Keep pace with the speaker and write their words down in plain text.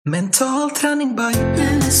Mental träning by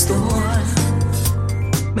Unestål.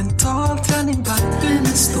 Mental träning by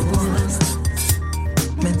Unestål.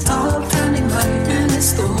 Mental träning by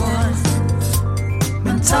Unestål.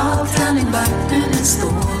 Mental träning by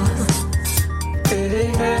Unestål.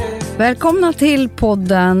 Välkomna till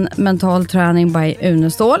podden Mental träning by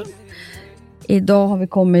Unestål. Idag har vi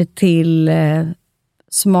kommit till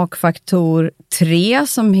smakfaktor 3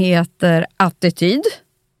 som heter attityd.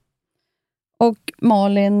 Och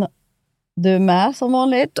Malin, du är med som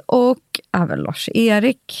vanligt, och även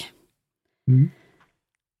Lars-Erik.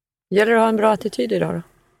 Gäller det att ha en bra attityd idag då?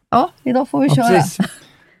 Ja, idag får vi köra. Precis.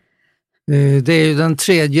 Det är ju den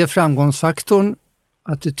tredje framgångsfaktorn,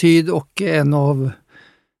 attityd, och en av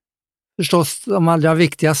förstås de allra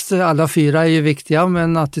viktigaste. Alla fyra är ju viktiga,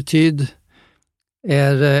 men attityd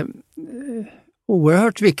är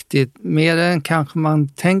oerhört viktigt, mer än kanske man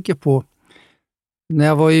tänker på. När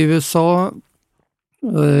jag var i USA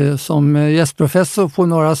som gästprofessor på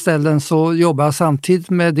några ställen så jobbade jag samtidigt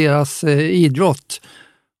med deras idrott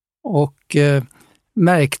och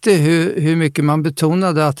märkte hur mycket man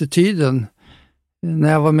betonade attityden.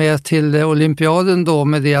 När jag var med till olympiaden då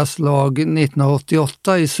med deras lag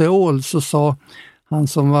 1988 i Seoul, så sa han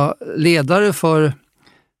som var ledare för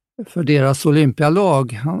deras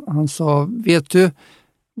olympialag, han sa, vet du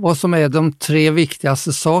vad som är de 3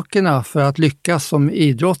 viktigaste sakerna för att lyckas som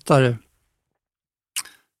idrottare?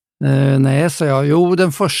 Nej, sa jag. Jo,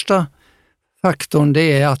 den första faktorn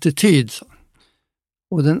det är attityd.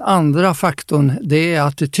 Och den andra faktorn det är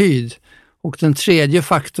attityd. Och den tredje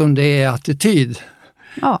faktorn det är attityd.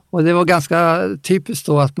 Ja. Och det var ganska typiskt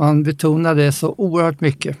då att man betonade det så oerhört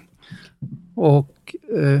mycket. Och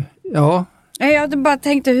ja... Jag bara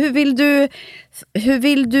tänkte, hur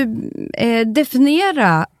vill du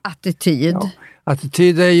definiera attityd? Ja,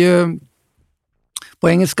 attityd är ju, på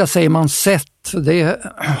engelska säger man sätt. Det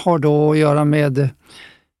har då att göra med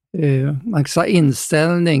man kan säga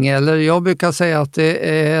inställning, eller jag brukar säga att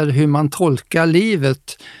det är hur man tolkar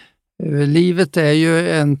livet. Livet är ju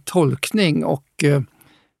en tolkning, och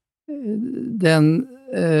den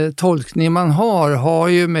tolkning man har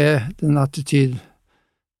ju med den attityd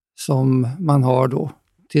som man har då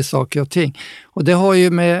till saker och ting. Och det har ju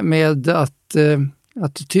med att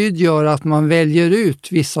attityd gör att man väljer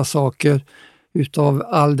ut vissa saker utav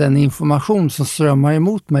all den information som strömmar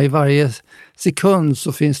emot mig. Varje sekund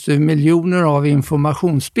så finns det miljoner av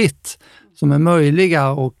informationsbit som är möjliga,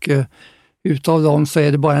 och utav dem så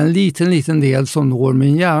är det bara en liten del som når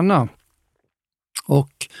min hjärna.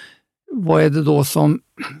 Och vad är det då som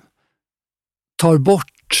tar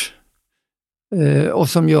bort och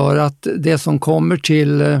som gör att det som kommer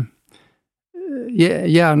till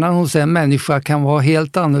hjärnan hos en människa kan vara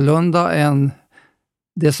helt annorlunda än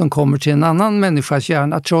det som kommer till en annan människas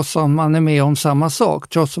hjärna, trots att man är med om samma sak.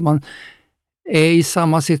 Trots att man är i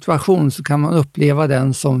samma situation så kan man uppleva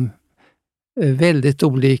den som väldigt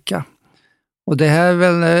olika. Och det här är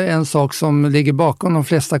väl en sak som ligger bakom de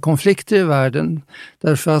flesta konflikter i världen.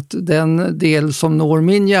 Därför att den del som når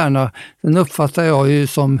min hjärna, den uppfattar jag ju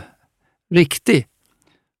som riktig.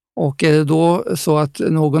 Och är det då så att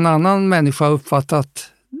någon annan människa har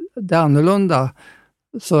uppfattat det annorlunda,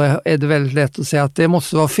 så är det väldigt lätt att säga att det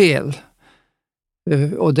måste vara fel.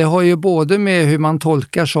 Och det har ju både med hur man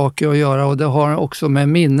tolkar saker att göra, och det har också med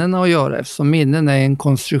minnen att göra, eftersom minnen är en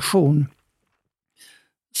konstruktion.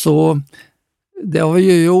 Så det har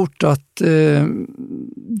ju gjort att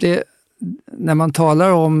när man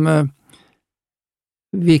talar om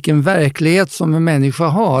vilken verklighet som en människa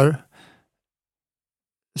har,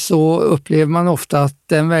 så upplever man ofta att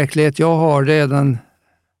den verklighet jag har, det är den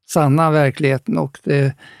sanna verkligheten, och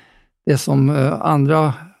det som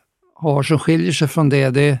andra har som skiljer sig från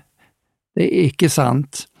det är icke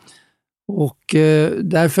sant. Och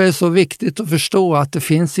därför är det så viktigt att förstå att det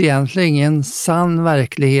finns egentligen ingen sann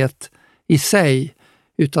verklighet i sig,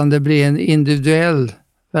 utan det blir en individuell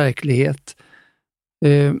verklighet.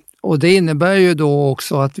 Och det innebär ju då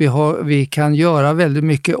också att vi kan göra väldigt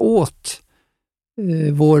mycket åt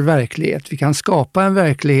vår verklighet. Vi kan skapa en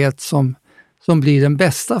verklighet som blir den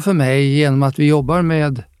bästa för mig genom att vi jobbar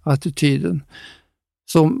med attityden.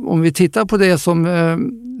 Så om vi tittar på det som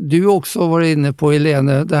du också var inne på,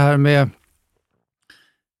 Helene, det här med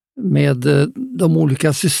de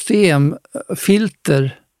olika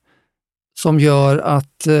systemfilter som gör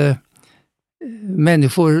att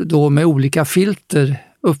människor då med olika filter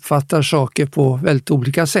uppfattar saker på väldigt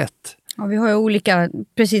olika sätt. Ja, vi har ju olika,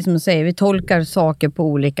 precis som du säger, vi tolkar saker på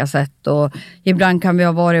olika sätt, och ibland kan vi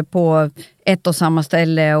ha varit på ett och samma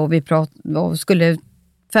ställe och vi skulle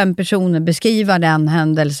 5 personer beskriva den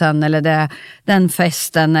händelsen eller den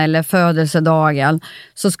festen eller födelsedagen,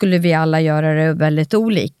 så skulle vi alla göra det väldigt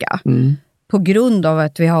olika. På grund av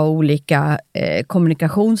att vi har olika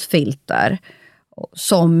kommunikationsfilter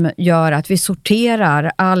som gör att vi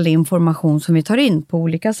sorterar all information som vi tar in på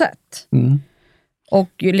olika sätt.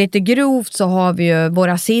 Och lite grovt så har vi ju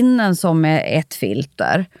våra sinnen som är ett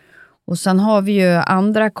filter. Och sen har vi ju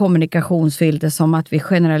andra kommunikationsfilter som att vi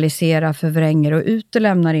generaliserar, förvränger och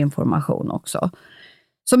utelämnar information också.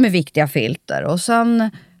 Som är viktiga filter. Och sen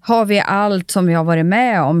har vi allt som vi har varit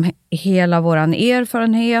med om, hela våran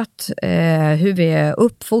erfarenhet, hur vi är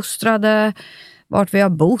uppfostrade, vart vi har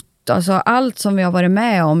bott. Alltså allt som vi har varit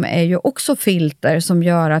med om är ju också filter som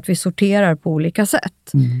gör att vi sorterar på olika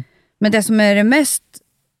sätt. Men det som är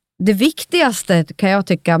det viktigaste kan jag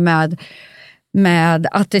tycka med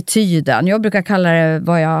attityden, jag brukar kalla det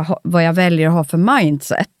vad jag väljer att ha för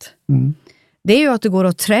mindset. Det är ju att det går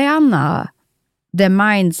att träna det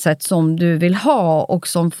mindset som du vill ha och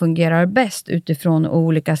som fungerar bäst utifrån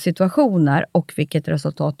olika situationer och vilket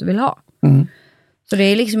resultat du vill ha. Så det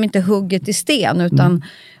är liksom inte hugget i sten utan,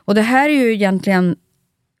 och det här är ju egentligen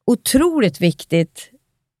otroligt viktigt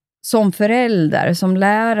som förälder, som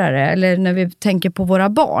lärare eller när vi tänker på våra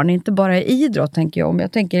barn, inte bara i idrott tänker jag om.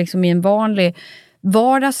 Jag tänker liksom i en vanlig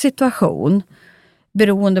vardagssituation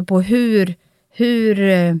beroende på hur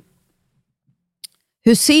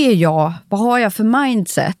ser jag, vad har jag för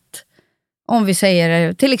mindset? Om vi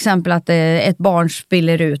säger till exempel att ett barn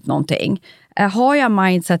spiller ut någonting. Har jag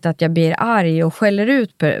mindset att jag blir arg och skäller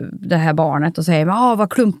ut på det här barnet och säger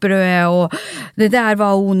vad klumpig du är och det där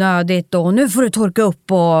var onödigt och nu får du torka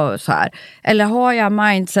upp och så här. Eller har jag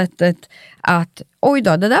mindsetet att oj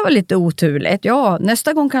då, det där var lite oturligt. Ja,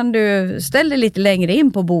 nästa gång kan du ställa dig lite längre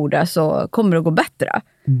in på bordet så kommer det gå bättre.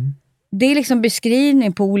 Det är liksom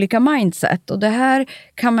beskrivning på olika mindset och det här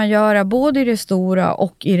kan man göra både i det stora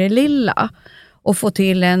och i det lilla och få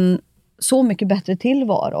till en så mycket bättre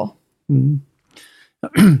tillvaro.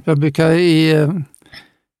 Jag brukar i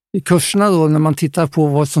kurserna då när man tittar på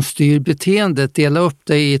vad som styr beteendet dela upp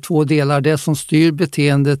det i 2 delar. Det som styr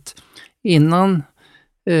beteendet innan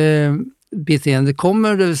beteendet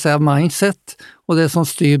kommer, det vill säga mindset, och det som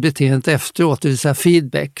styr beteendet efteråt, det vill säga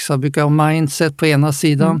feedback. Så jag brukar ha mindset på ena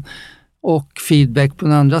sidan och feedback på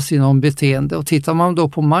den andra sidan om beteende. Och tittar man då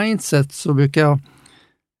på mindset så brukar jag,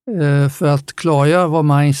 för att klargöra vad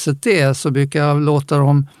mindset är, så brukar jag låta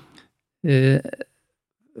dem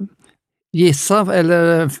gissa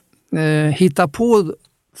eller hitta på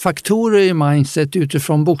faktorer i mindset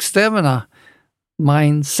utifrån bokstäverna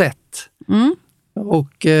mindset.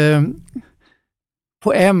 Och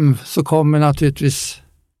på M så kommer naturligtvis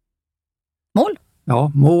mål.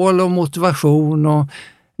 Ja, mål och motivation och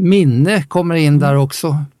minne kommer in där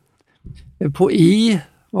också. På I,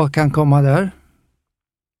 vad kan komma där?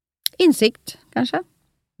 Insikt kanske.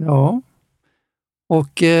 Ja.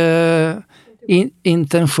 Och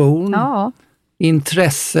intention,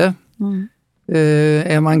 intresse.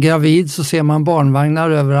 Är man gravid så ser man barnvagnar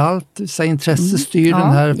överallt. Så intresse styr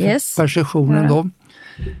den här perceptionen då.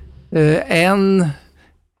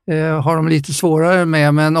 Har de lite svårare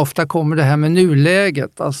med, men ofta kommer det här med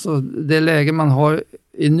nuläget. Alltså det läge man har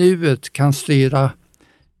i nuet kan styra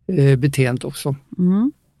beteendet också.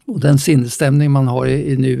 Och den sinnesstämning man har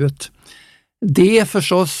i nuet. Det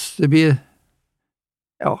förstås, det blir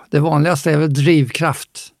det vanligaste är väl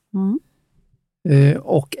drivkraft.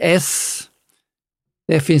 Och S,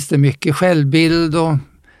 det finns det mycket självbild och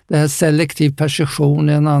det här selektiv perception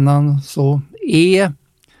är en annan. Så E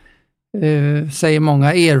säger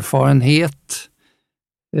många erfarenhet.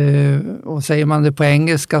 Och säger man det på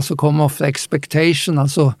engelska så kommer ofta expectation,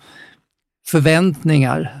 alltså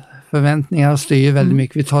förväntningar. Förväntningar styr väldigt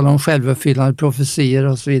mycket. Vi talar om självuppfyllande profetier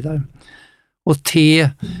och så vidare. Och T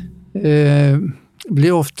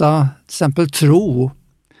blir ofta till exempel tro.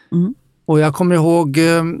 Och jag kommer ihåg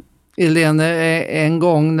Elene, en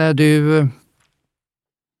gång när du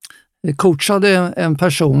coachade en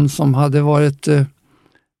person som hade varit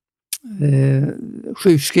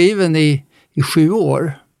sjukskriven i 7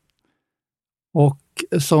 år och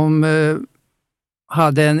som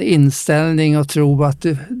hade en inställning och tro att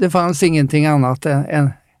det fanns ingenting annat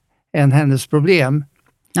än hennes problem.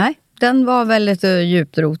 Nej. Den var väldigt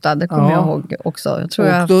djupt rotad, det kommer jag ihåg också. Jag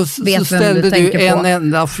tror och då ställde du en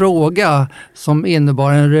enda fråga som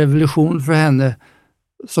innebar en revolution för henne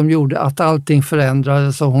som gjorde att allting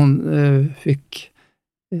förändrades och hon fick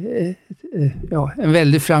en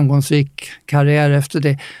väldigt framgångsrik karriär efter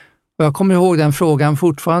det. Och jag kommer ihåg den frågan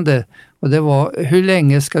fortfarande och det var: hur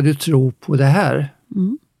länge ska du tro på det här?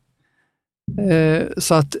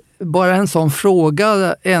 Så att bara en sån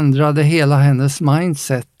fråga ändrade hela hennes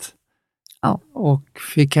mindset. Ja. Och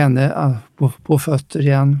fick henne på fötter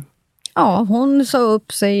igen. Ja, hon sa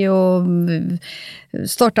upp sig och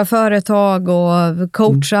startar företag och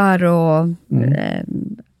coachar och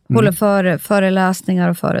håller föreläsningar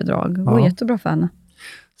och föredrag. Det var jättebra för henne.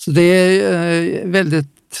 Så det är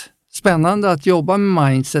väldigt spännande att jobba med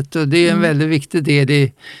mindset, och det är en väldigt viktig del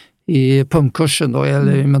i pumpkursen då,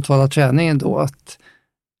 eller i mentala träningen då, att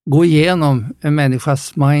gå igenom en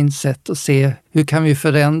människas mindset och se hur kan vi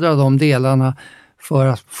förändra de delarna för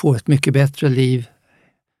att få ett mycket bättre liv.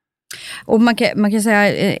 Och man kan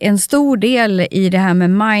säga en stor del i det här med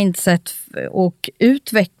mindset och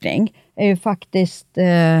utveckling är ju faktiskt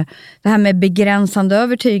det här med begränsande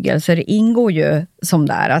övertygelser. Det ingår ju som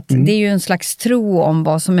där. Att det är ju en slags tro om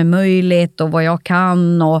vad som är möjligt och vad jag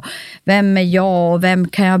kan och vem är jag och vem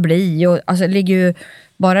kan jag bli. Och, alltså, det ligger ju,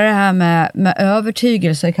 bara det här med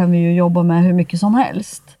övertygelser kan vi ju jobba med hur mycket som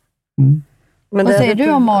helst. Men vad säger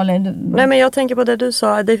du om Malin? Nej, men jag tänker på det du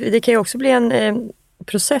sa. Det kan ju också bli en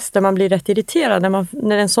process där man blir rätt irriterad.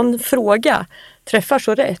 När en sån fråga träffar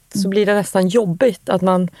så rätt så blir det nästan jobbigt att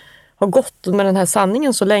man har gått med den här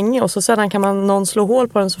sanningen så länge och så sedan kan någon slå hål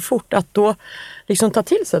på den så fort att då liksom ta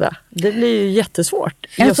till sig det. Det blir ju jättesvårt.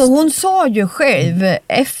 Alltså hon sa ju själv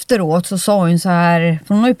efteråt, så sa hon så här,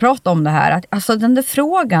 för hon har ju pratat om det här, att alltså den där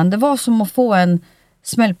frågan, det var som att få en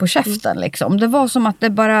smäll på käften liksom. Det var som att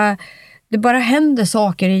det bara hände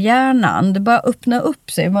saker i hjärnan. Det bara öppnade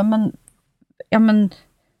upp sig. Men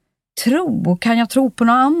kan jag tro på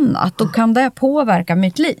något annat? Och kan det påverka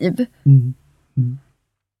mitt liv?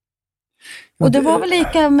 Och det var väl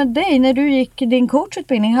lika med dig när du gick din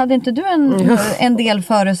coachutbildning. Hade inte du en del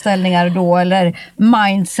föreställningar då? Eller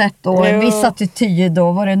mindset och en viss attityd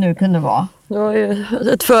och vad det nu kunde vara? Det var ju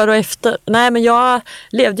ett före och efter. Nej, men jag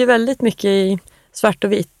levde ju väldigt mycket i svart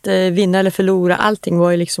och vitt. Vinna eller förlora. Allting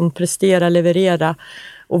var ju liksom prestera, leverera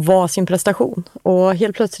och vara sin prestation. Och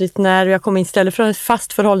helt plötsligt när jag kom in istället för ett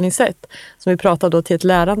fast förhållningssätt, som vi pratade då, till ett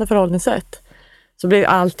lärande förhållningssätt, så blev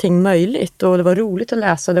allting möjligt och det var roligt att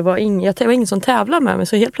läsa. Det var ingen som tävlar med mig.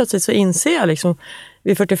 Så helt plötsligt så inser jag liksom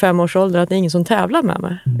vid 45 års ålder att det är ingen som tävlar med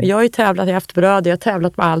mig. Jag har ju tävlat, jag har haft bröd, jag har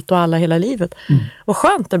tävlat med allt och alla hela livet. Och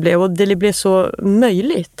skönt det blev, och det blev så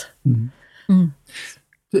möjligt.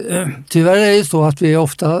 Tyvärr är det så att vi är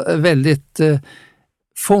ofta väldigt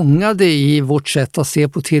fångade i vårt sätt att se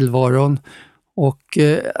på tillvaron, och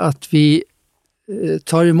att vi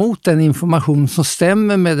tar emot den information som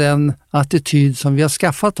stämmer med den attityd som vi har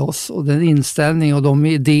skaffat oss och den inställning och de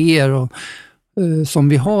idéer som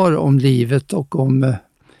vi har om livet och om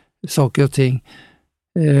saker och ting.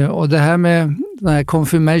 Och det här med den här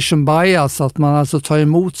confirmation bias, att man alltså tar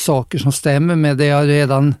emot saker som stämmer med det jag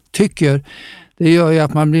redan tycker, det gör ju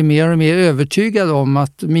att man blir mer och mer övertygad om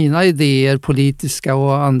att mina idéer, politiska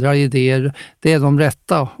och andra idéer, det är de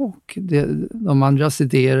rätta och de andras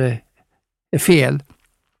idéer är fel.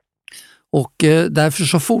 Och därför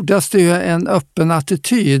så fordras det ju en öppen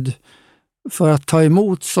attityd för att ta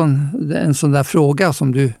emot en sån där fråga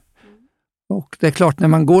som du. Och det är klart, när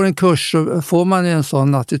man går en kurs så får man en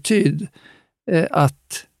sån attityd,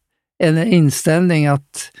 en inställning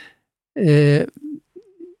att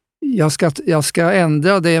jag ska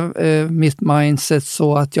ändra mitt mindset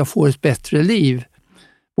så att jag får ett bättre liv.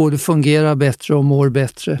 Både fungerar bättre och mår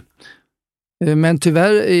bättre. Men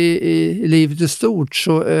tyvärr i livet i stort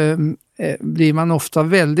så blir man ofta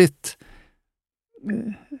väldigt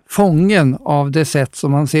fången av det sätt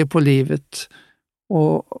som man ser på livet.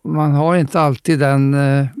 Och man har inte alltid den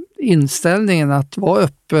inställningen att vara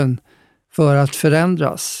öppen för att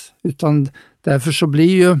förändras. Utan därför så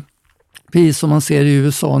blir ju, precis som man ser i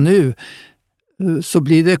USA nu, så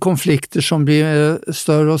blir det konflikter som blir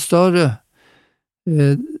större och större.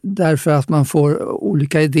 Därför att man får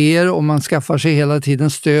olika idéer och man skaffar sig hela tiden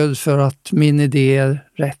stöd för att min idé är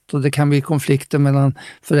rätt. Och det kan bli konflikter mellan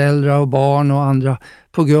föräldrar och barn och andra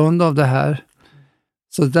på grund av det här.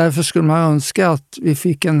 Så därför skulle man önska att vi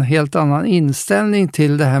fick en helt annan inställning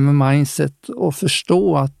till det här med mindset och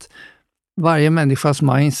förstå att varje människas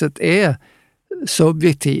mindset är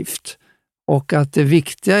subjektivt. Och att det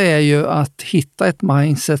viktiga är ju att hitta ett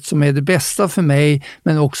mindset som är det bästa för mig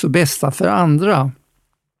men också bästa för andra.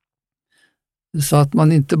 Så att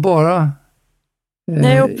man inte bara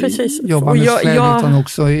jobbar med sig själv utan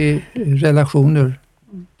också i relationer.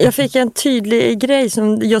 Jag fick en tydlig grej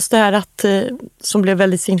som just det här som blev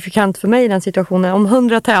väldigt signifikant för mig i den situationen. Om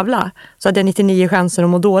 100 tävlar så hade jag 99 chanser att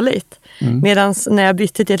må dåligt. Medan när jag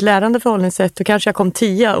bytte till ett lärande förhållningssätt då kanske jag kom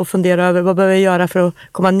 10 och funderade över vad behöver jag göra för att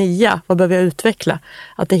komma 9? Vad behöver jag utveckla?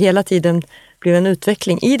 Att det hela tiden blev en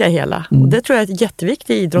utveckling i det hela. Och det tror jag är jätteviktigt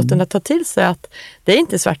i idrotten att ta till sig, att det är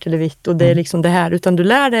inte svart eller vitt och det är liksom det här, utan du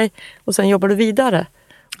lär dig och sen jobbar du vidare.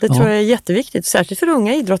 Det tror jag är jätteviktigt, särskilt för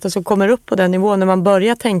unga idrottare som kommer upp på den nivån när man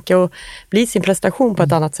börjar tänka och bli sin prestation på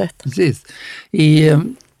ett annat sätt. Precis.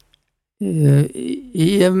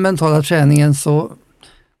 I mentala träningen så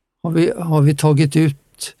har vi tagit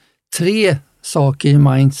ut 3 saker i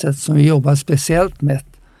mindset som vi jobbar speciellt med.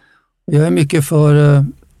 Jag är mycket för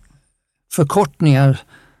förkortningar.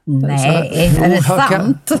 Nej, är det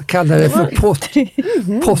sant? Jag kallar det för pott.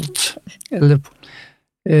 Eller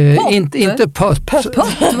inte pott. Pott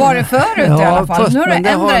var det förut i alla fall. Pott, nu har du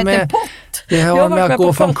ändrat till pott. Det har med att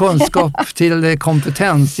gå från kunskap till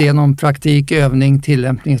kompetens genom praktik, övning,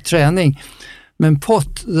 tillämpning och träning. Men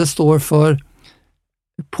pott, det står för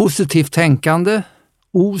positivt tänkande,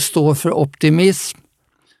 O står för optimism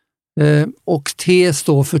och T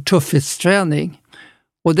står för tuffhetsträning.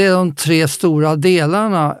 Och det är de 3 stora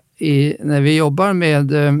delarna när vi jobbar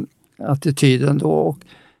med attityden då. Och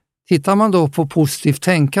tittar man då på positivt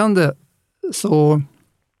tänkande så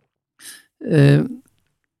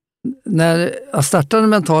när jag startade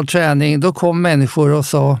mental träning, då kom människor och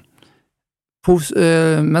sa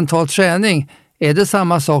mental träning, är det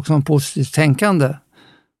samma sak som positivt tänkande?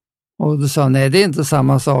 Och då sa nej, det är inte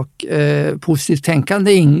samma sak. Positivt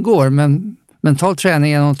tänkande ingår, men mental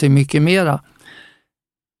träning är någonting mycket mera.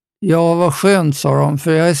 Ja, vad skönt, sa de,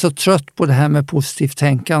 för jag är så trött på det här med positivt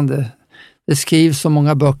tänkande. Det skrivs så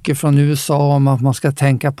många böcker från USA om att man ska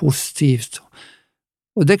tänka positivt.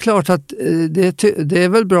 Och det är klart att det är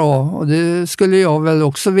väl bra, och det skulle jag väl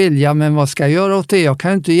också vilja, men vad ska jag göra åt det? Jag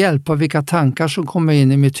kan inte hjälpa vilka tankar som kommer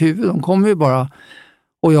in i mitt huvud, de kommer ju bara.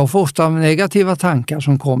 Och jag får ofta negativa tankar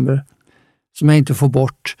som kommer, som jag inte får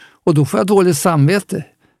bort. Och då får jag dåligt samvete.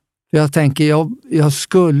 För jag tänker, jag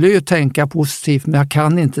skulle ju tänka positivt, men jag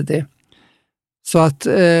kan inte det. Så att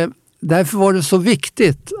därför var det så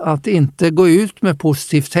viktigt att inte gå ut med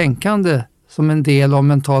positivt tänkande som en del av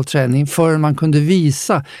mental träning, förrän man kunde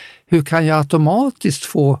visa hur kan jag automatiskt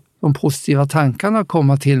få de positiva tankarna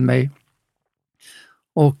komma till mig.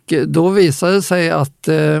 Och då visade det sig att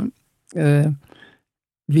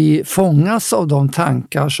vi fångas av de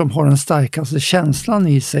tankar som har den starkaste känslan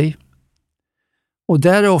i sig. Och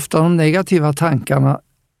där är ofta de negativa tankarna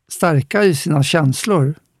starka i sina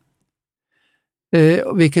känslor.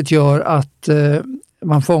 Vilket gör att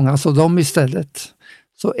man fångas av dem istället.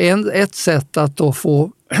 Så ett sätt att då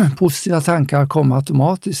få positiva tankar att komma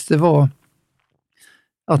automatiskt, det var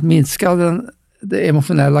att minska de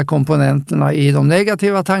emotionella komponenterna i de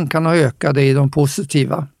negativa tankarna och öka det i de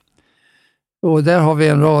positiva. Och där har vi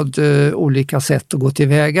en rad olika sätt att gå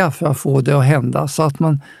tillväga för att få det att hända, så att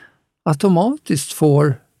man automatiskt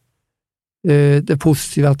får det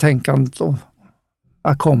positiva tänkandet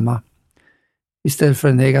att komma istället för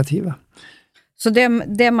det negativa. Så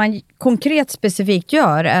det man konkret specifikt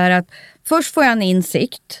gör är att först får jag en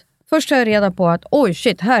insikt. Först tar jag reda på att oj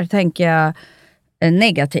shit, här tänker jag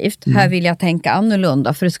negativt. Här vill jag tänka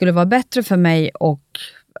annorlunda, för det skulle vara bättre för mig och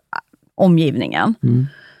omgivningen.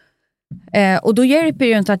 Och då hjälper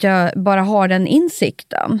det ju inte att jag bara har den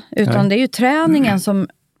insikten, utan det är ju träningen som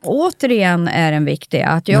återigen är en viktig.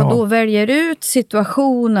 Att jag då väljer ut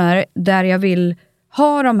situationer där jag vill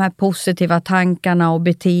ha de här positiva tankarna och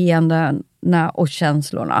beteendena och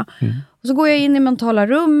känslorna. Och så går jag in i mentala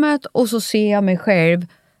rummet och så ser jag mig själv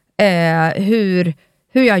hur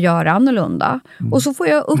jag gör annorlunda. Och så får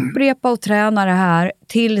jag upprepa och träna det här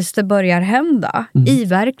tills det börjar hända i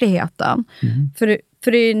verkligheten.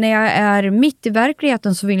 För när jag är mitt i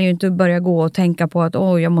verkligheten så vill jag ju inte börja gå och tänka på att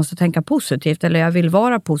jag måste tänka positivt eller jag vill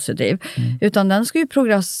vara positiv. Utan den ska ju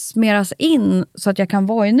programmeras in så att jag kan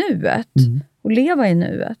vara i nuet och leva i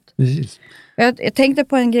nuet. Precis. Jag tänkte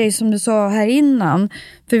på en grej som du sa här innan.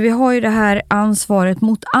 För vi har ju det här ansvaret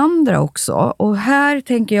mot andra också. Och här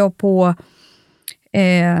tänker jag på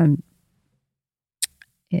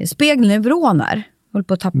spegelneuroner. Jag håller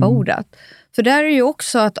på att tappa ordet. För där är ju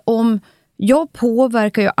också att om jag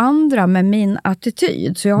påverkar ju andra med min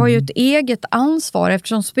attityd. Så jag har ju ett eget ansvar,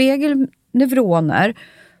 eftersom spegelneuroner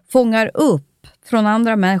fångar upp från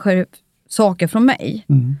andra människor saker från mig.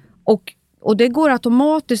 Och det går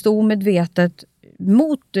automatiskt och omedvetet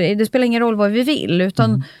mot, det spelar ingen roll vad vi vill,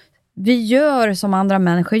 utan vi gör som andra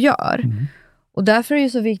människor gör. Och därför är det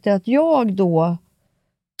så viktigt att jag då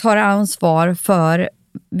tar ansvar för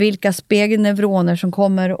vilka spegelneuroner som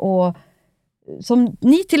kommer och som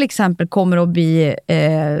ni till exempel kommer att bli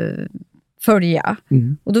följa.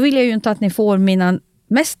 Och då vill jag ju inte att ni får mina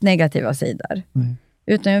mest negativa sidor.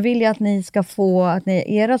 Utan jag vill ju att ni ska få, att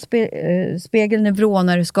era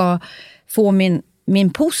spegelneuroner ska få min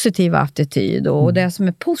positiva attityd och det som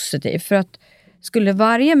är positivt. För att skulle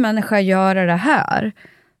varje människa göra det här,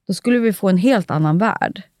 då skulle vi få en helt annan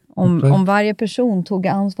värld. Om varje person tog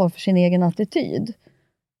ansvar för sin egen attityd.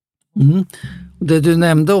 Det du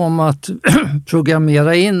nämnde om att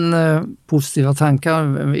programmera in positiva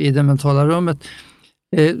tankar i det mentala rummet.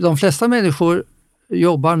 De flesta människor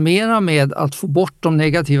jobbar mera med att få bort de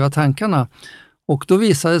negativa tankarna. Och då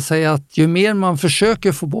visar det sig att ju mer man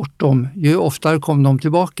försöker få bort dem, ju oftare kommer de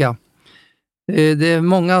tillbaka. Det är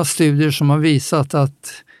många studier som har visat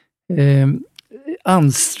att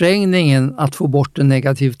ansträngningen att få bort en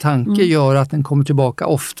negativ tanke gör att den kommer tillbaka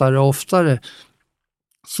oftare och oftare.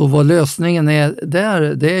 Så vad lösningen är där,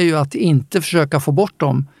 det är ju att inte försöka få bort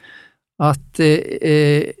dem. Att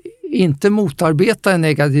inte motarbeta en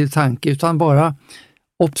negativ tanke utan bara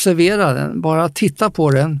observera den, bara titta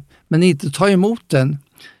på den men inte ta emot den.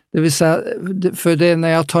 Det vill säga, för det är när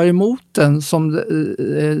jag tar emot den som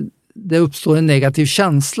det uppstår en negativ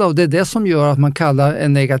känsla och det är det som gör att man kallar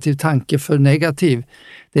en negativ tanke för negativ.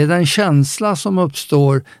 Det är den känsla som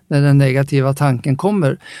uppstår när den negativa tanken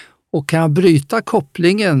kommer. Och kan jag bryta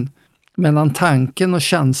kopplingen mellan tanken och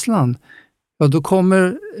känslan, ja, då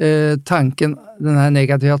kommer den här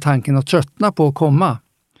negativa tanken att tröttna på att komma.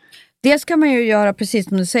 Dels kan man ju göra precis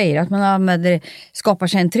som du säger, att man skapar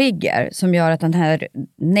sig en trigger som gör att den här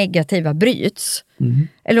negativa bryts.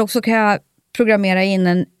 Eller också kan jag programmera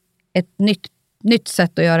in ett nytt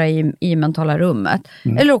sätt att göra i mentala rummet.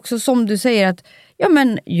 Eller också som du säger att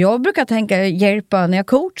jag brukar hjälpa när jag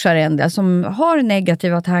coachar en del som har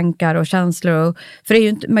negativa tankar och känslor. För det är ju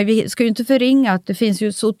inte, men vi ska ju inte förringa att det finns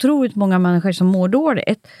ju så otroligt många människor som mår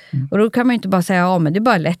dåligt. Och då kan man ju inte bara säga men det är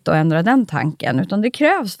bara lätt att ändra den tanken. Utan det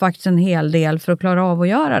krävs faktiskt en hel del för att klara av att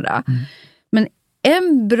göra det. Men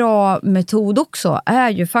en bra metod också är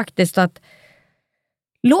ju faktiskt att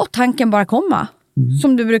låt tanken bara komma.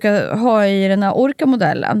 Som du brukar ha i den här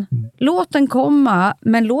orka-modellen. Låt den komma,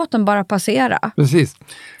 men låt den bara passera. Precis.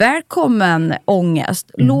 Välkommen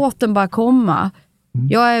ångest. Låt den bara komma.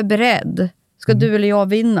 Jag är beredd. Ska du eller jag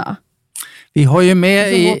vinna? Vi har ju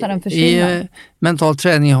med i mental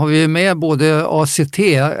träning har vi med både ACT,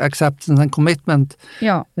 Acceptance and Commitment,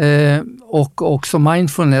 och också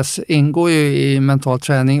mindfulness ingår ju i mental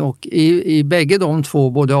träning. Och i bägge de två,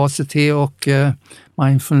 både ACT och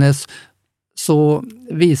mindfulness, så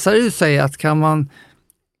visar det sig att kan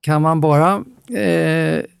man bara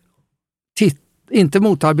inte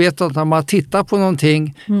motarbeta utan bara titta på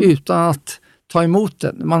någonting utan att ta emot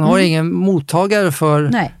den. Man har ingen mottagare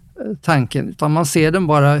för tanken utan man ser den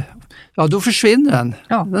bara, då försvinner den.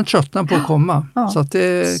 Ja. Den tröttnar på att komma. Ja. Så att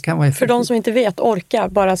det kan vara effektivt. För de som inte vet, orka,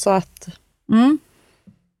 bara så att...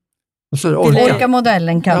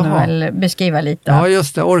 Orka-modellen kan du väl beskriva lite? Ja,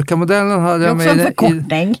 just det. Orka-modellen hade jag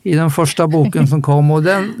med i den första boken som kom. Och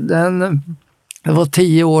det var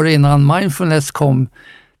 10 år innan mindfulness kom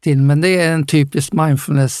till. Men det är en typisk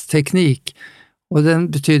mindfulness-teknik. Och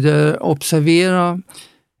den betyder observera,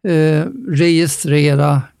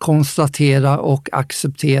 registrera, konstatera och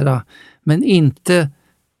acceptera. Men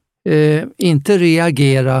inte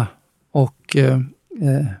reagera och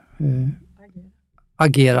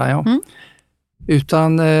agera. Ja.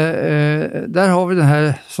 Utan där har vi det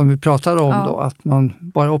här som vi pratade om då, att man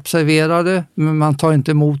bara observerar det, men man tar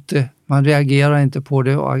inte emot det, man reagerar inte på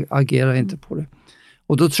det och agerar inte på det.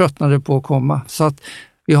 Och då tröttnar det på att komma. Så att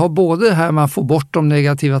vi har både det här man får bort de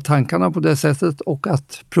negativa tankarna på det sättet och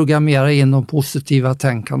att programmera in de positiva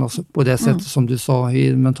tankarna på det sättet som du sa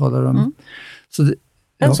i mentala rummet. Så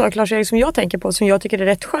en sak, Lars-Erik, som jag tänker på, som jag tycker är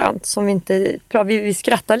rätt skönt, som vi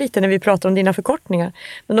skrattar lite när vi pratar om dina förkortningar,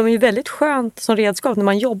 men de är ju väldigt skönt som redskap när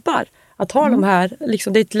man jobbar. Att ha de här,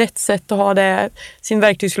 liksom, det är ett lätt sätt att ha sin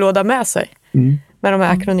verktygslåda med sig. Med de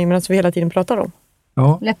här akronymerna som vi hela tiden pratar om.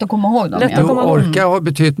 Ja. Lätt att komma ihåg dem. Orka har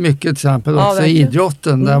betytt mycket, till exempel också i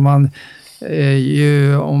idrotten, där man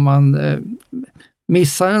om man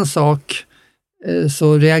missar en sak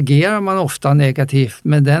så reagerar man ofta negativt,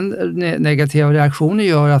 men den negativa reaktionen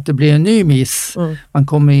gör att det blir en ny miss. Man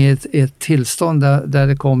kommer i ett tillstånd där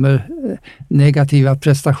det kommer negativa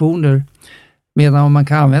prestationer. Medan om man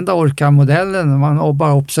kan använda orka-modellen, man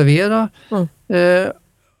bara observerar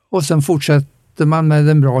och sen fortsätter man med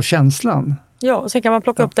den bra känslan. Ja, och sen kan man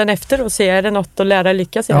plocka upp den efter och se, är det något att lära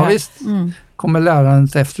lyckas i det här? Ja, visst. Kommer läraren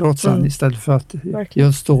efteråt sen istället för att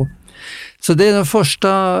just då. Så det är den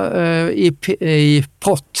första i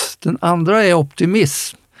pott. Den andra är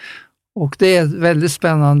optimism. Och det är ett väldigt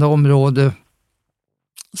spännande område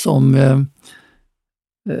som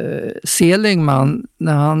Seligman,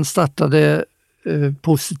 när han startade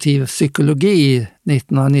positiv psykologi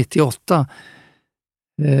 1998,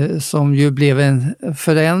 som ju blev en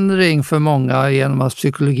förändring för många genom att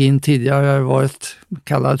psykologin tidigare har varit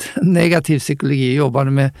kallad negativ psykologi,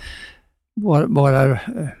 jobbade med bara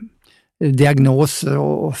diagnoser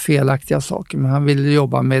och felaktiga saker, men han ville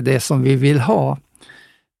jobba med det som vi vill ha,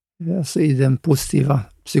 alltså i den positiva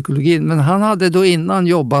psykologin. Men han hade då innan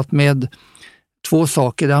jobbat med 2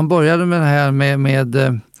 saker. Han började med det här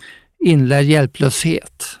med inlärd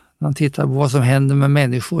hjälplöshet. Han tittade på vad som händer med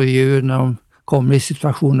människor och djur när de kommer i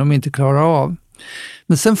situationer de inte klarar av.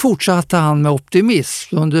 Men sen fortsatte han med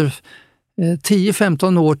optimism. Under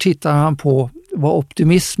 10-15 år tittade han på vad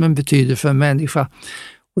optimismen betyder för en människa.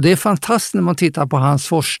 Och det är fantastiskt när man tittar på hans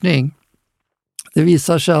forskning. Det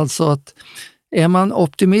visar sig alltså att är man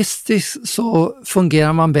optimistisk så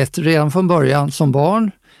fungerar man bättre redan från början som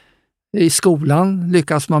barn. I skolan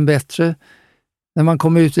lyckas man bättre. När man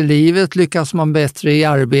kommer ut i livet lyckas man bättre i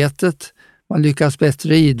arbetet. Man lyckas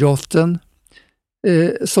bättre i idrotten.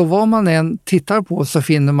 Så vad man än tittar på så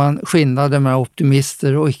finner man skillnader mellan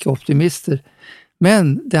optimister och icke-optimister.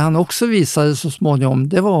 Men det han också visade så småningom,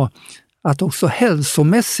 det var att också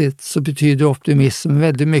hälsomässigt så betyder optimism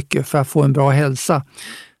väldigt mycket för att få en bra hälsa.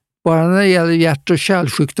 Bara när det gäller hjärt- och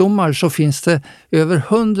kärlsjukdomar så finns det över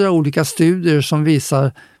 100 olika studier som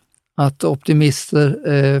visar att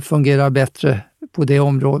optimister fungerar bättre på det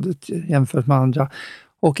området jämfört med andra.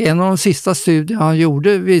 Och en av de sista studierna han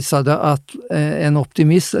gjorde visade att en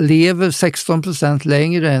optimist lever 16%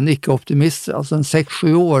 längre än icke-optimister, alltså en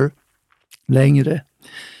 6-7 år längre.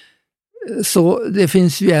 Så det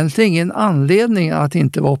finns ju egentligen ingen anledning att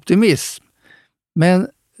inte vara optimist. Men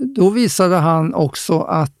då visade han också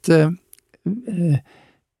att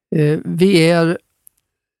vi är...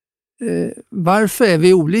 varför är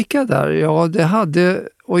vi olika där? Ja, det hade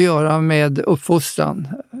att göra med uppfostran.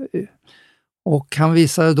 Och han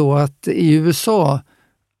visade då att i USA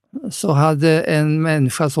så hade en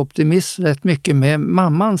människas optimism rätt mycket med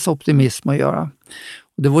mammans optimism att göra.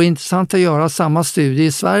 Och det var intressant att göra samma studie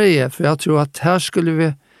i Sverige, för jag tror att här skulle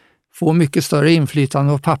vi få mycket större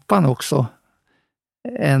inflytande av pappan också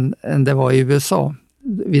än det var i USA,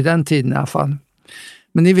 vid den tiden i alla fall.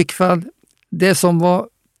 Men i vilket fall, det som var,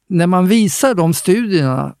 när man visar de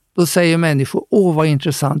studierna, då säger människor, åh vad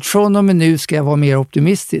intressant, från och med nu ska jag vara mer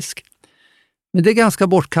optimistisk. Men det är ganska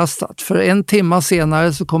bortkastat, för 1 timme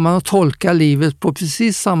senare så kommer man att tolka livet på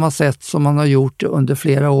precis samma sätt som man har gjort under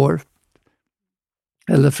flera år.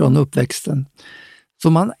 Eller från uppväxten. Så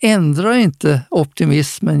man ändrar inte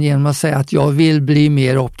optimismen genom att säga att jag vill bli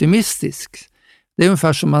mer optimistisk. Det är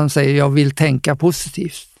ungefär som man säger jag vill tänka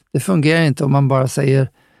positivt. Det fungerar inte om man bara säger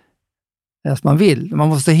att man vill. Man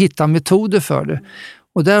måste hitta metoder för det.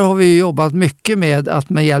 Och där har vi jobbat mycket med att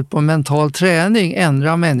med hjälp av mental träning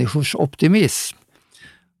ändra människors optimism.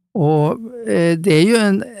 Och det är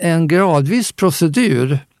ju en gradvis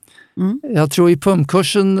procedur. Jag tror i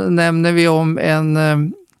PUM-kursen nämner vi om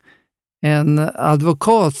en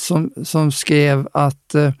advokat som skrev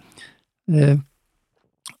att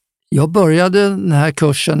jag började den här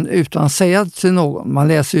kursen utan att säga till någon. Man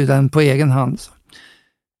läser ju den på egen hand.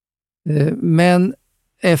 Men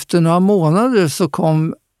efter några månader så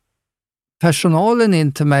kom personalen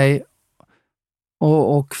in till mig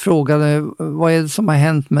och frågade vad är det som har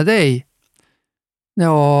hänt med dig?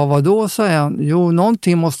 Ja, vad då, sa jag. Jo,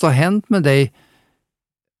 någonting måste ha hänt med dig.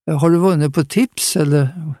 Har du vunnit på tips eller?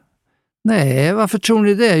 Nej, varför tror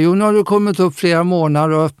ni det? Jo, nu har du kommit upp flera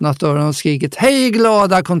månader och öppnat dörren och skrikit hej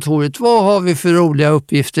glada kontoret, vad har vi för roliga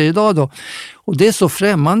uppgifter idag då? Och det är så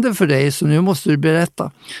främmande för dig så nu måste du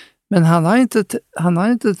berätta. Men han har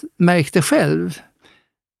inte märkt det själv.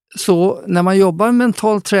 Så när man jobbar med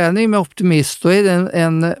mental träning med optimism, då är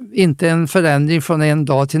det inte en förändring från en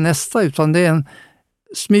dag till nästa, utan det är en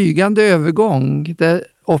smygande övergång där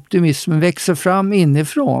optimismen växer fram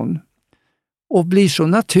inifrån och blir så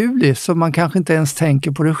naturlig så man kanske inte ens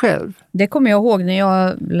tänker på det själv. Det kommer jag ihåg när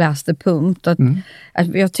jag läste Punkt.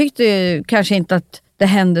 Att jag tyckte kanske inte att det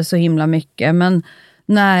hände så himla mycket, men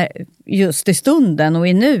när just i stunden och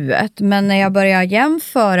i nuet. Men när jag började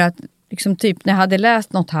jämföra, liksom typ när jag hade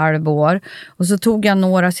läst något halvår och så tog jag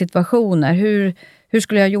några situationer. Hur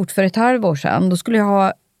skulle jag ha gjort för ett halvår sedan? Då skulle jag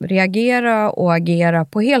ha reagera och agera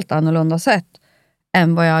på helt annorlunda sätt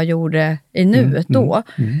än vad jag gjorde i nuet då.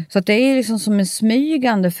 Så att det är liksom som en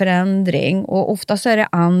smygande förändring och oftast är det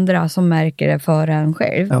andra som märker det för en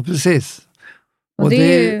själv. Ja, precis. Och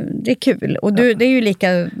det är kul. Och det är ju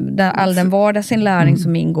lika all den vardagsinlärning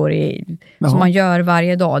som ingår i, som man gör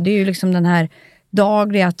varje dag. Det är ju liksom den här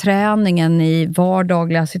dagliga träningen i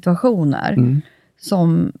vardagliga situationer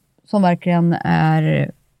som verkligen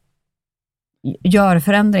är gör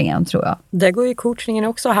förändringen, tror jag. Det går ju coachningen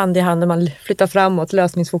också hand i hand när man flyttar framåt,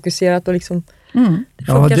 lösningsfokuserat och liksom...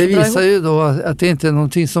 Det visar ju då att det inte är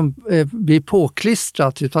någonting som blir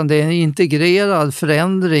påklistrat, utan det är en integrerad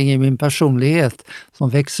förändring i min personlighet som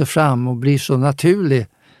växer fram och blir så naturlig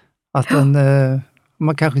att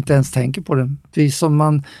man kanske inte ens tänker på det. Precis som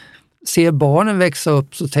man ser barnen växa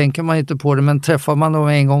upp så tänker man inte på det, men träffar man dem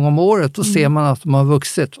en gång om året då ser man att de har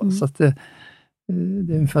vuxit. Så att det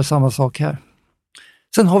är ungefär samma sak här.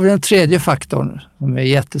 Sen har vi den tredje faktorn som är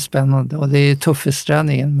jättespännande och det är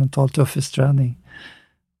tuffhetsträningen, mental tuffhetsträning.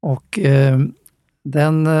 Och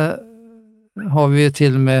den har vi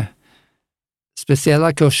till och med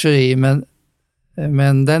speciella kurser i,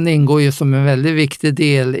 men den ingår ju som en väldigt viktig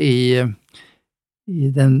del i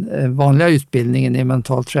den vanliga utbildningen i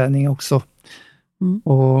mental träning också.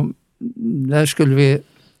 Och där skulle vi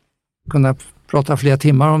kunna prata flera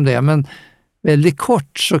timmar om det, men väldigt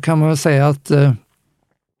kort så kan man väl säga att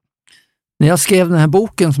när jag skrev den här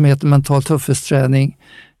boken som heter Mental tuffhetsträning,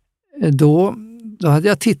 då hade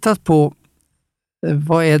jag tittat på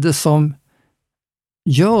vad är det som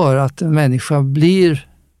gör att en människa blir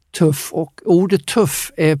tuff, och ordet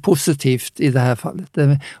tuff är positivt i det här fallet. Det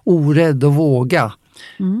är orädd och våga.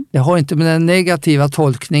 Det har inte med den negativa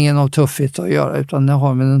tolkningen av tuffhet att göra, utan det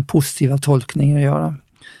har med den positiva tolkningen att göra.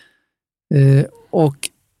 Och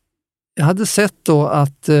jag hade sett då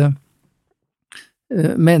att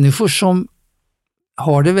människor som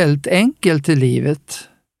har det väldigt enkelt i livet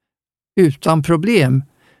utan problem,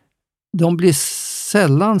 de blir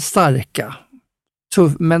sällan starka.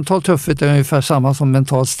 Mental tuffhet är ungefär samma som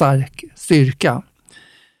mental styrka.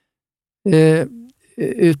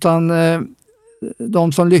 Utan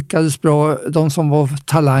de som lyckades bra, de som var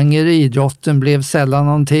talanger i idrotten blev sällan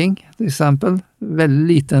någonting, till exempel. Väldigt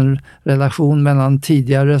liten relation mellan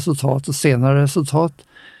tidigare resultat och senare resultat.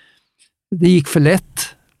 Det gick för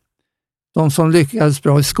lätt. De som lyckades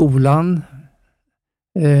bra i skolan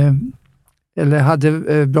eller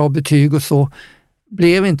hade bra betyg och så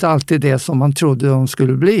blev inte alltid det som man trodde de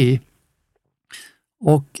skulle bli.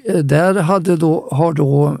 Och där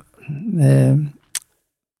har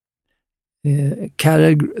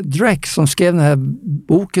Carol Dweck som skrev den här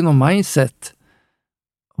boken om mindset,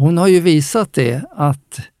 hon har ju visat det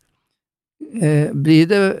att blir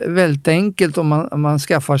det väldigt enkelt om man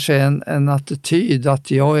skaffar sig en attityd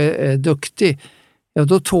att jag är duktig, ja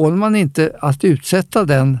då tål man inte att utsätta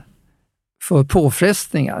den för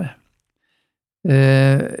påfrestningar.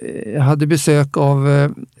 Jag hade besök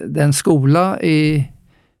av den skola i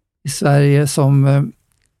Sverige som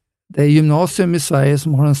det är gymnasium i Sverige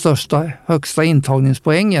som har den högsta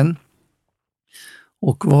intagningspoängen.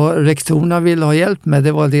 Och vad rektorerna ville ha hjälp med,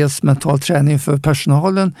 det var dels mental träning för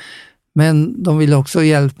personalen, men de ville också ha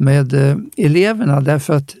hjälp med eleverna,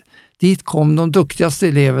 därför att dit kom de duktigaste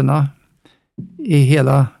eleverna i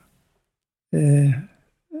hela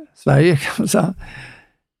Sverige, kan man säga.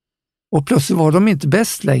 Och plötsligt var de inte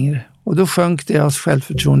bäst längre. Och då sjönk deras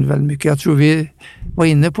självförtroende väldigt mycket. Jag tror vi var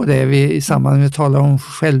inne på det i samband med att vi talade om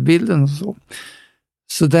självbilden och så.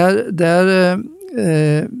 Så där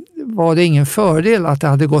var det ingen fördel att det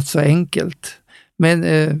hade gått så enkelt. Men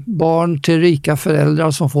barn till rika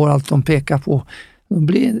föräldrar som får allt de pekar på, de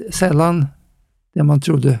blir sällan det man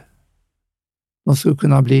trodde de skulle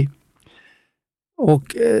kunna bli.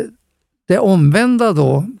 Och det omvända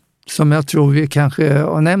då, som jag tror vi kanske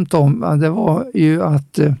har nämnt om, det var ju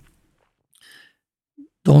att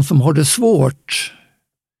de som har det svårt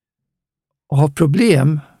och har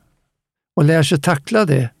problem och lär sig tackla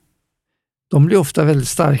det, de blir ofta väldigt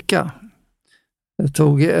starka.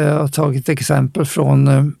 Jag har tagit exempel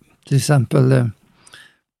från till exempel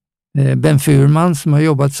Ben Furman som jag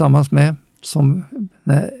jobbat tillsammans med, som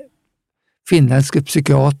finländske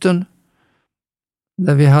psykiatern,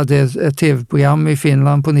 där vi hade ett tv-program i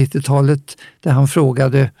Finland på 90-talet där han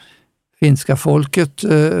frågade finska folket,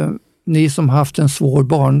 ni som haft en svår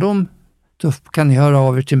barndom, då kan ni höra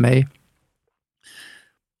av er till mig.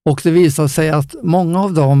 Och det visade sig att många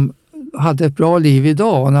av dem hade ett bra liv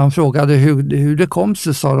idag, och när han frågade hur det kom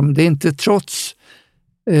sig, sa de, det är inte trots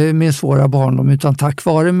min svåra barndom utan tack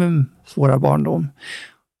vare min svåra barndom.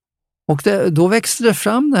 Och då växte det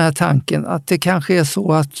fram den här tanken att det kanske är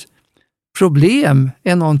så att problem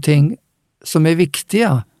är någonting som är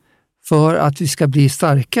viktiga för att vi ska bli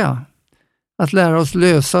starka. Att lära oss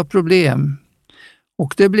lösa problem.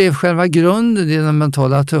 Och det blev själva grunden i den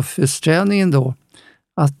mentala tuffhetsträningen då.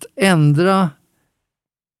 Att ändra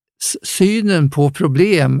synen på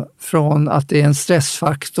problem från att det är en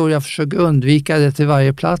stressfaktor, jag försöker undvika det till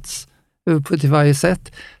varje plats, till varje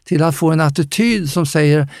sätt, till att få en attityd som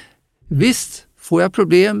säger visst, får jag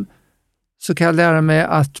problem så kan jag lära mig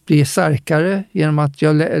att bli starkare genom att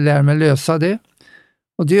jag lär mig lösa det.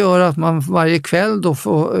 Och det gör att man varje kväll då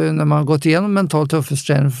får, när man har gått igenom mental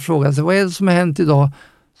tuffhetsträning, får fråga sig vad är det som har hänt idag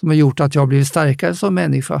som har gjort att jag blivit starkare som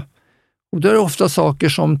människa. Och då är det ofta saker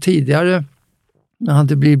som tidigare när han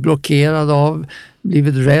inte blivit blockerad av,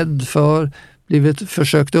 blivit rädd för, blivit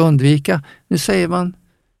försökt undvika. Nu säger man,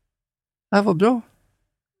 det var bra.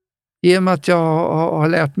 I och med att jag har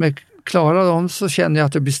lärt mig klara dem så känner jag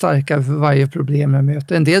att jag blir starkare för varje problem jag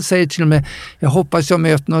möter. En del säger till och med, jag hoppas jag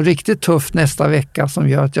möter något riktigt tufft nästa vecka som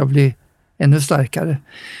gör att jag blir ännu starkare.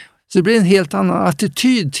 Så det blir en helt annan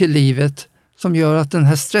attityd till livet som gör att den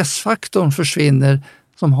här stressfaktorn försvinner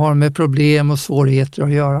som har med problem och svårigheter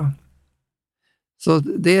att göra. Så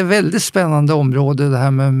det är ett väldigt spännande område det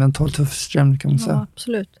här med mental tuffhetsträning kan man säga. Ja,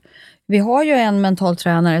 absolut. Vi har ju en mental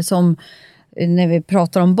tränare som, när vi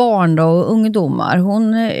pratar om barn då, och ungdomar,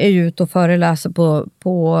 hon är ju ute och föreläser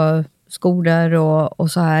på skolor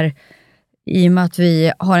och så här, i och med att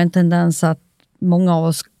vi har en tendens att många av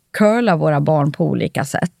oss curlar våra barn på olika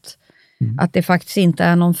sätt. Att det faktiskt inte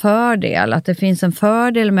är någon fördel, att det finns en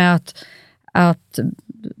fördel med att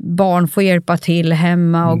barn får hjälpa till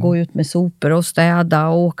hemma och gå ut med sopor och städa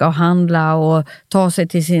och åka och handla och ta sig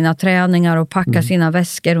till sina träningar och packa sina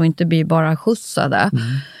väskor och inte bli bara skjutsade.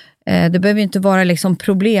 Det behöver inte vara liksom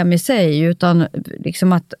problem i sig, utan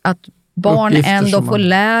liksom att barn uppgifter ändå får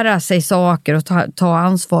lära sig saker och ta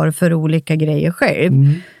ansvar för olika grejer själv.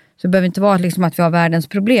 Så det behöver inte vara liksom att vi har världens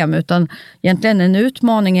problem, utan egentligen en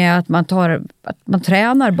utmaning är att man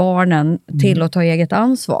tränar barnen till att ta eget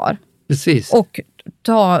ansvar. Precis. Och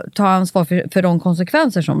ta ansvar för de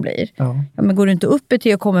konsekvenser som blir. Ja, men går du inte upp i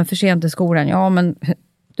tid och kommer för sent till skolan, ja men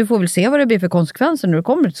du får väl se vad det blir för konsekvenser när du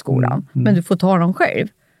kommer till skolan. Men du får ta dem själv.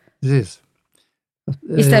 Precis.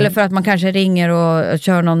 Istället för att man kanske ringer och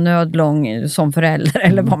kör någon nödlång som förälder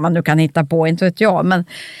eller vad man nu kan hitta på, inte vet jag. Men,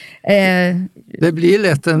 det blir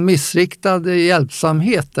lätt en missriktad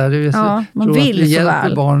hjälpsamhet där. Ja, man vill så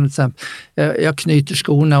väl. Barn, jag knyter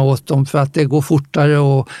skorna åt dem för att det går fortare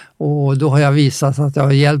och då har jag visat att jag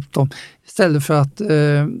har hjälpt dem. Istället för att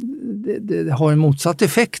det har en motsatt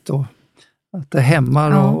effekt då. Att det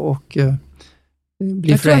hämmar och blir för enkelt.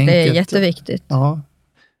 Jag tror att det är jätteviktigt. Ja.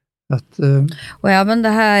 Och även det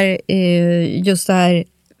här, just det här,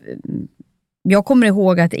 jag kommer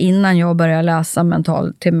ihåg att innan jag började läsa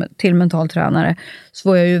till mentaltränare så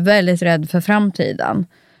var jag ju väldigt rädd för framtiden.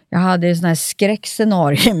 Jag hade ju sån här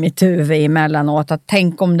skräckscenario i mitt huvud emellanåt, att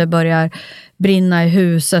tänk om det börjar brinna i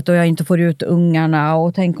huset och jag inte får ut ungarna,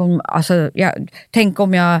 och tänk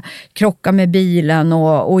om jag krockar med bilen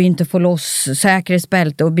och inte får loss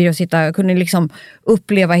säkerhetsbälte och jag kunde liksom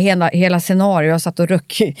uppleva hela scenariot. Jag satt och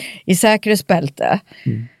röck i säkerhetsbälte.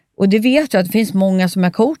 Och det vet jag att det finns många som är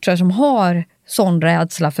coacher som har sån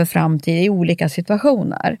rädsla för framtid i olika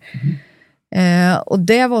situationer. Och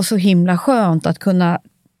det var så himla skönt att kunna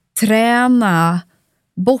träna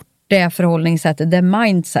bort det förhållningssättet, det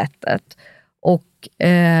mindsetet, och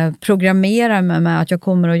programmera mig med att jag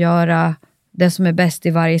kommer att göra det som är bäst i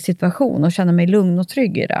varje situation och känna mig lugn och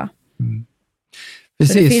trygg i det.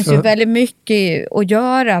 Precis, det finns ju väldigt mycket att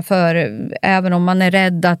göra, för även om man är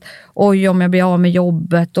rädd att oj, om jag blir av med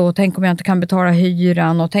jobbet, och tänk om jag inte kan betala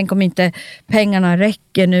hyran, och tänk om inte pengarna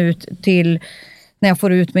räcker nu till när jag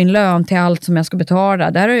får ut min lön till allt som jag ska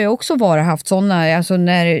betala. Där har jag också haft sådana, alltså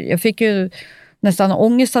när jag fick ju nästan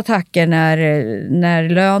ångestattacker när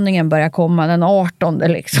löningen börjar komma den 18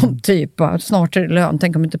 liksom, typ, snart är det lön,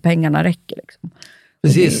 tänk om inte pengarna räcker liksom.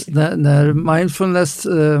 Precis, när mindfulness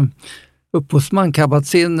upphovsman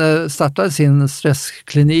Kabat-Zinn startade sin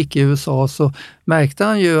stressklinik i USA, så märkte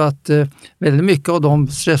han ju att väldigt mycket av de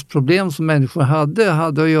stressproblem som människor hade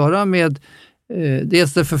att göra med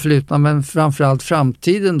dels det förflutna, men framförallt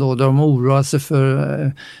framtiden då, där de oroar sig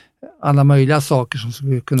för alla möjliga saker som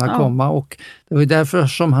skulle kunna komma. Och det var därför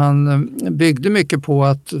som han byggde mycket på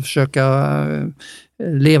att försöka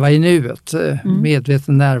leva i nuet,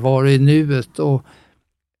 medveten närvaro i nuet, och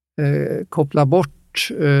koppla bort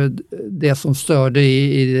det som störde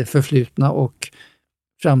i det förflutna och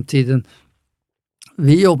framtiden.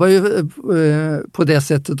 Vi jobbar ju på det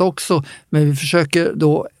sättet också, men vi försöker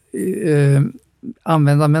då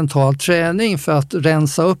använda mental träning för att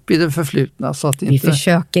rensa upp i det förflutna. Så att vi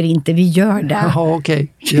försöker inte, vi gör det. Jaha,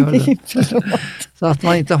 okej, gör det. Så att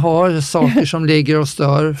man inte har saker som ligger och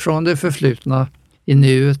stör från det förflutna i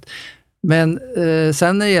nuet. Men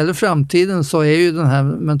sen när det gäller framtiden så är ju den här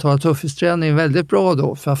mentala tuffhetsträningen väldigt bra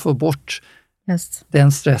då för att få bort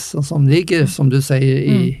den stressen som ligger, som du säger,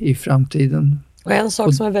 i framtiden. Och en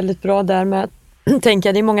sak som är väldigt bra där med, tänker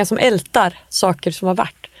jag, det är många som ältar saker som har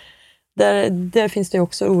varit. där finns det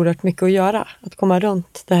också oerhört mycket att göra. Att komma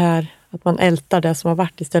runt det här, att man ältar det som har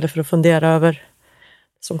varit istället för att fundera över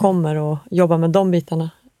det som kommer och jobba med de bitarna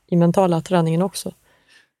i mentala träningen också.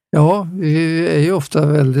 Ja, vi är ju ofta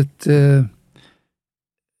väldigt...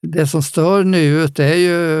 det som stör nuet är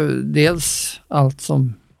ju dels allt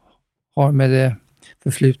som har med det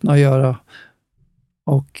förflutna att göra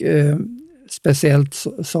och speciellt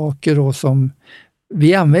saker då som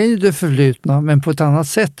vi använder det förflutna men på ett annat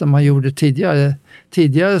sätt än man gjorde tidigare.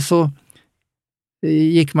 Tidigare så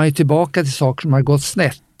gick man ju tillbaka till saker som har gått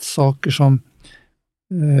snett, saker som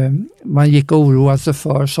man gick och oroade sig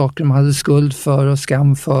för, saker man hade skuld för och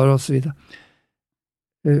skam för och så vidare.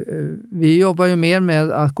 Vi jobbar ju mer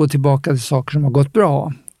med att gå tillbaka till saker som har gått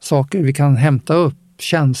bra, saker vi kan hämta upp,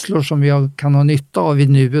 känslor som vi kan ha nytta av i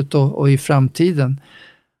nuet och i framtiden.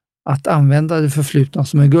 Att använda det förflutna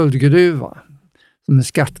som en guldgruva, som en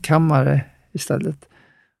skattkammare istället.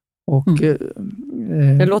 Och,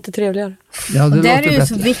 det låter trevligare. Ja, det är låter ju bättre.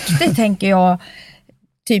 Så viktigt, tänker jag,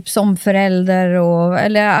 typ som förälder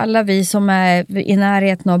eller alla vi som är i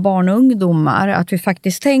närheten av barn och ungdomar, att vi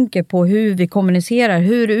faktiskt tänker på hur vi kommunicerar,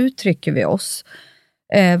 hur uttrycker vi oss.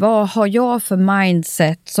 Vad har jag för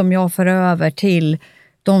mindset som jag för över till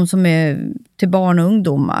de som är till barn och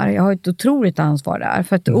ungdomar? Jag har ett otroligt ansvar där.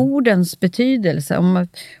 För att ordens betydelse,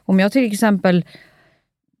 om jag till exempel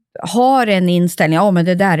har en inställning, men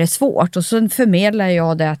det där är svårt, och så förmedlar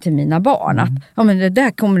jag det till mina barn, att men det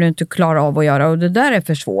där kommer du inte klara av att göra och det där är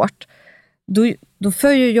för svårt. Då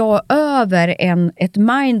följer jag över ett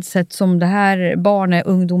mindset som det här barnet,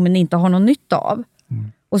 ungdomen inte har någon nytta av.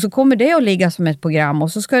 Och så kommer det att ligga som ett program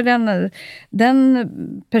och så ska den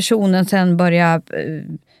personen sen börja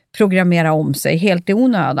programmera om sig helt i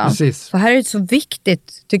onödan. Precis. Så här är det så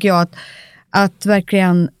viktigt, tycker jag, att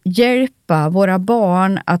verkligen hjälpa våra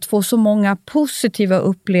barn att få så många positiva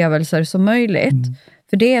upplevelser som möjligt.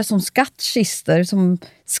 För det är som skattkistor, som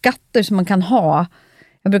skatter som man kan ha.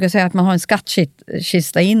 Jag brukar säga att man har en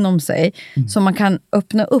skattkista inom sig som man kan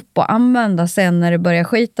öppna upp och använda sen när det börjar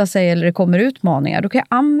skita sig eller det kommer utmaningar. Då kan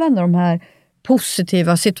jag använda de här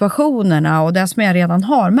positiva situationerna och det som jag redan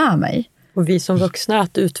har med mig. Och vi som vuxna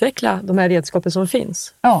att utveckla de här redskapen som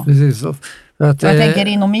finns. Ja. Precis så. Jag tänker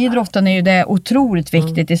inom idrotten är ju det otroligt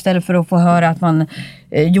viktigt istället för att få höra att man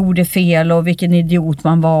gjorde fel och vilken idiot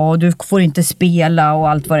man var och du får inte spela och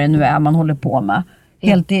allt vad det nu är man håller på med.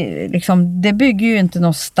 Det bygger ju inte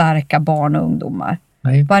några starka barn och ungdomar.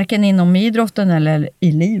 Nej. Varken inom idrotten eller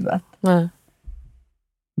i livet. Nej.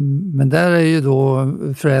 Men där är ju då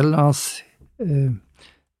föräldrarnas,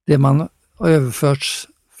 det man har överförts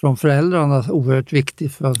från föräldrarna oerhört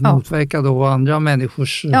viktigt för att motverka då andra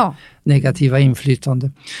människors negativa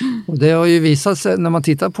inflytande. Och det har ju visat sig, när man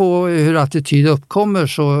tittar på hur attityd uppkommer,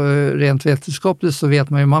 så rent vetenskapligt så vet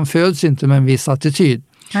man ju, man föds inte med en viss attityd.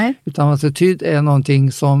 Nej. Utan attityd är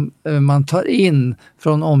någonting som man tar in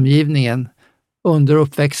från omgivningen under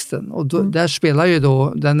uppväxten. Och där spelar ju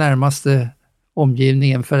då den närmaste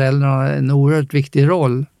omgivningen, föräldrarna, en oerhört viktig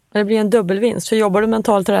roll. Det blir en dubbelvinst. För jobbar du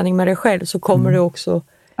mental träning med dig själv så kommer du också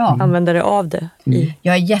använda dig av det.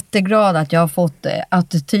 Jag är jätteglad att jag har fått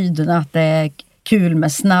attityden att det är kul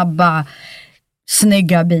med snabba,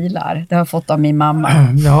 snygga bilar. Det har jag fått av min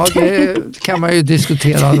mamma. Ja, det kan man ju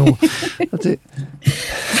diskutera då.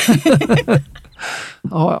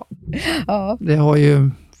 Det har ju...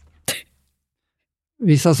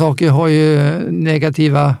 Vissa saker har ju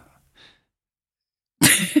negativa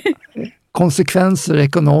konsekvenser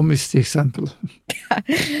ekonomiskt till exempel.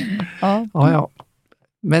 Ja.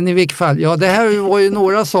 Men i vilket fall, det här var ju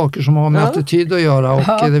några saker som har med attityd att göra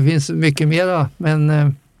och det finns mycket mera, men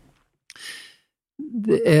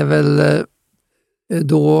det är väl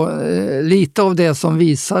då lite av det som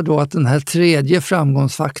visar då att den här tredje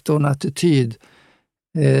framgångsfaktorn, attityd,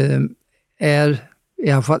 är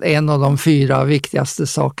i alla fall en av de 4 viktigaste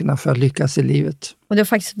sakerna för att lyckas i livet. Och det är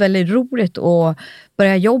faktiskt väldigt roligt att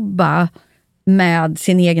börja jobba med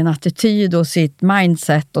sin egen attityd och sitt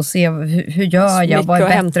mindset och se hur gör jag, vad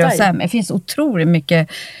är bättre och sämre. Det finns otroligt mycket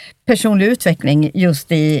personlig utveckling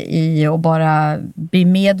just i att bara bli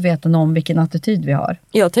medveten om vilken attityd vi har.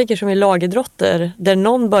 Jag tänker som i lagidrotter där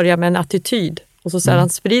någon börjar med en attityd och så sedan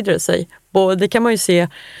sprider det sig. Det kan man ju se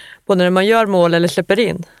både när man gör mål eller släpper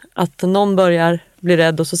in. Att någon börjar bli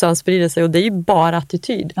rädd och så sedan sprider det sig, och det är ju bara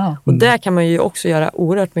attityd. Och där kan man ju också göra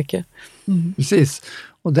oerhört mycket. Precis.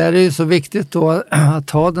 Och där är det så viktigt då att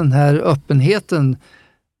ha den här öppenheten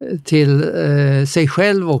till sig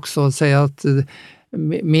själv också och säga att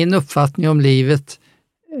min uppfattning om livet,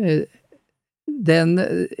 den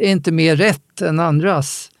är inte mer rätt än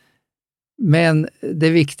andras. Men det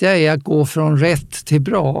viktiga är att gå från rätt till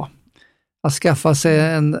bra. att skaffa sig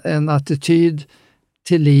en attityd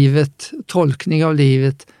till livet, tolkning av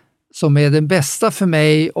livet som är den bästa för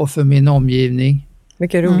mig och för min omgivning.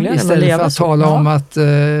 Mycket roligare istället leva för att så. tala om att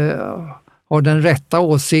ha den rätta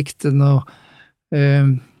åsikten. Och,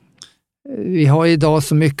 vi har idag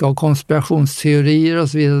så mycket av konspirationsteorier och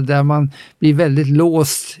så vidare där man blir väldigt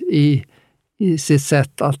låst i sitt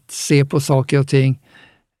sätt att se på saker och ting.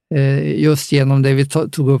 Just genom det vi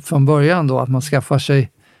tog upp från början då, att man skaffar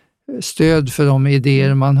sig stöd för de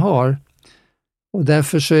idéer man har. Och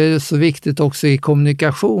därför så är det så viktigt också i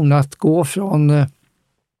kommunikation att gå från,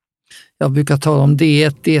 jag brukar tala om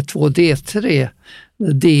D1, D2, D3.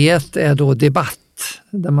 D1 är då debatt,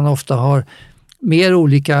 där man ofta har mer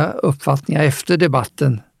olika uppfattningar efter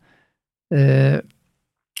debatten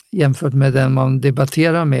jämfört med den man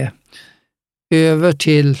debatterar med. Över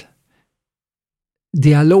till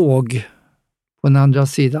dialog på den andra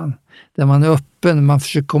sidan, där man är öppen, man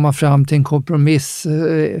försöker komma fram till en kompromiss,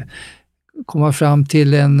 komma fram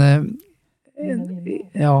till en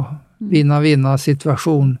vinna-vinna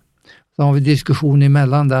situation. Så har vi diskussion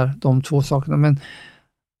emellan där, de två sakerna. Men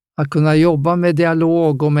att kunna jobba med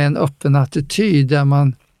dialog och med en öppen attityd där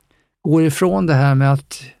man går ifrån det här med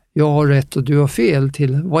att jag har rätt och du har fel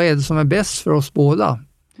till vad är det som är bäst för oss båda.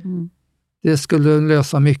 Mm. Det skulle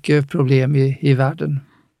lösa mycket problem i världen.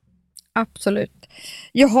 Absolut.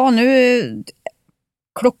 Jaha, nu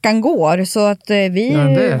klockan går så att det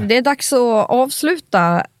är dags att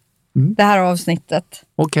avsluta det här avsnittet.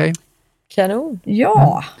 Okej. Kanon.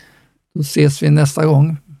 Ja. Då ses vi nästa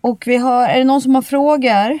gång. Och är det någon som har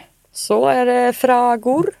frågor? Så är det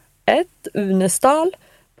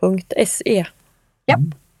fragor@unestal.se. Ja.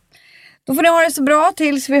 Då får ni ha det så bra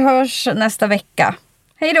tills vi hörs nästa vecka.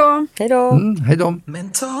 Hej då! Hej då! Hej då!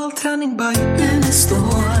 Mental träning by Unestål.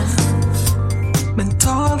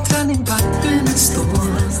 Mental träning by Unestål.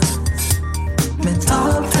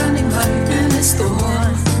 Mental träning by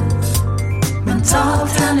Unestål. Mental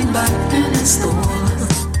träning by Unestål.